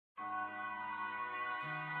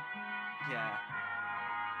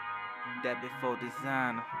Basquiats, that before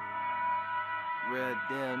designer, real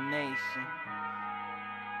deal nation.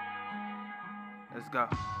 Let's go.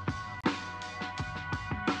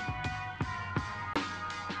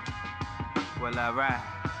 Well, alright.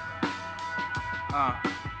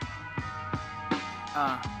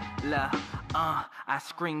 I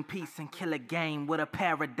scream peace and kill a game with a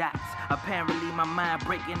paradox. Apparently my mind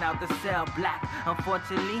breaking out the cell block.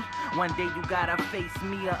 Unfortunately, one day you gotta face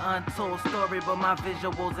me, an untold story, but my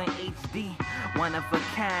visuals in HD. One of a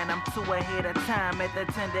kind, I'm too ahead of time. At the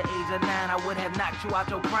tender age of 9, I would have knocked you out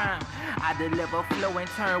your prime. I deliver flow and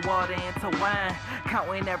turn water into wine,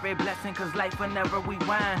 counting every blessing cause life will never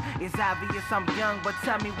rewind. It's obvious I'm young, but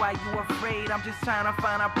tell me why you afraid. I'm just trying to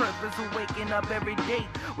find a purpose of waking up every day.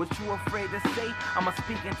 What you afraid to say? I'ma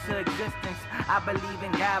speak into existence. I believe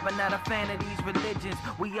in God, but not a fan of these religions.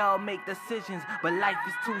 We all make decisions, but life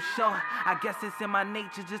is too short. I guess it's in my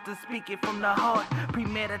nature just to speak it from the heart.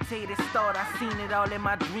 Premeditated start, I seen it all in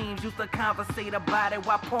my dreams. Used to conversate about it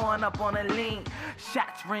while pouring up on a lean.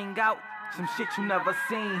 Shots ring out, some shit you never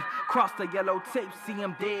seen. Cross the yellow tape, see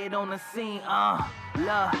him dead on the scene.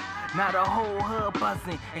 Love. Now the whole hood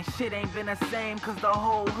buzzing, and shit ain't been the same, cause the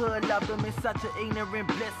whole hood loved him. It's such an ignorant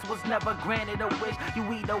bliss, was never granted a wish. You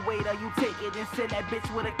either wait or you take it and send that bitch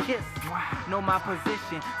with a kiss. Know my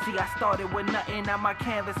position, see I started with nothing on my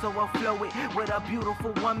canvas, overflow it with a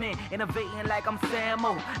beautiful woman. Innovating like I'm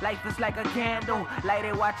Samo, life is like a candle. Light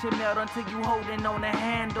it, watch it melt until you holding on the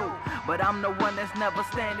handle. But I'm the one that's never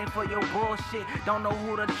standing for your bullshit. Don't know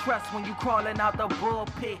who to trust when you crawling out the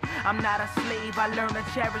bullpit. I'm not a slave, I learned to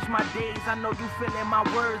cherish my days. I know you feeling my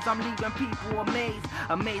words, I'm leaving people amazed.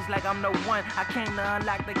 Amazed like I'm the one, I came to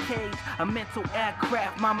unlock the cage. A mental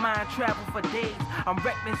aircraft, my mind travel for days. I'm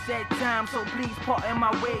reckless at times, so please pardon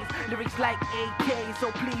my ways. Lyrics like AK,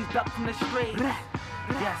 so please duck from the strays.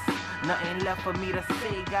 Yes, nothing left for me to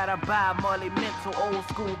say. Gotta buy Marley Mental, old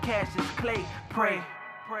school Cassius Clay. Pray,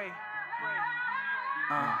 pray, pray.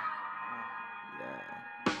 Yeah.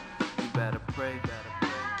 You better pray,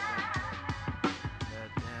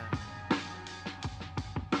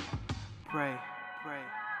 Pray, pray,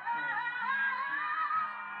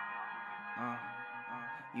 pray.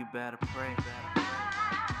 You better pray.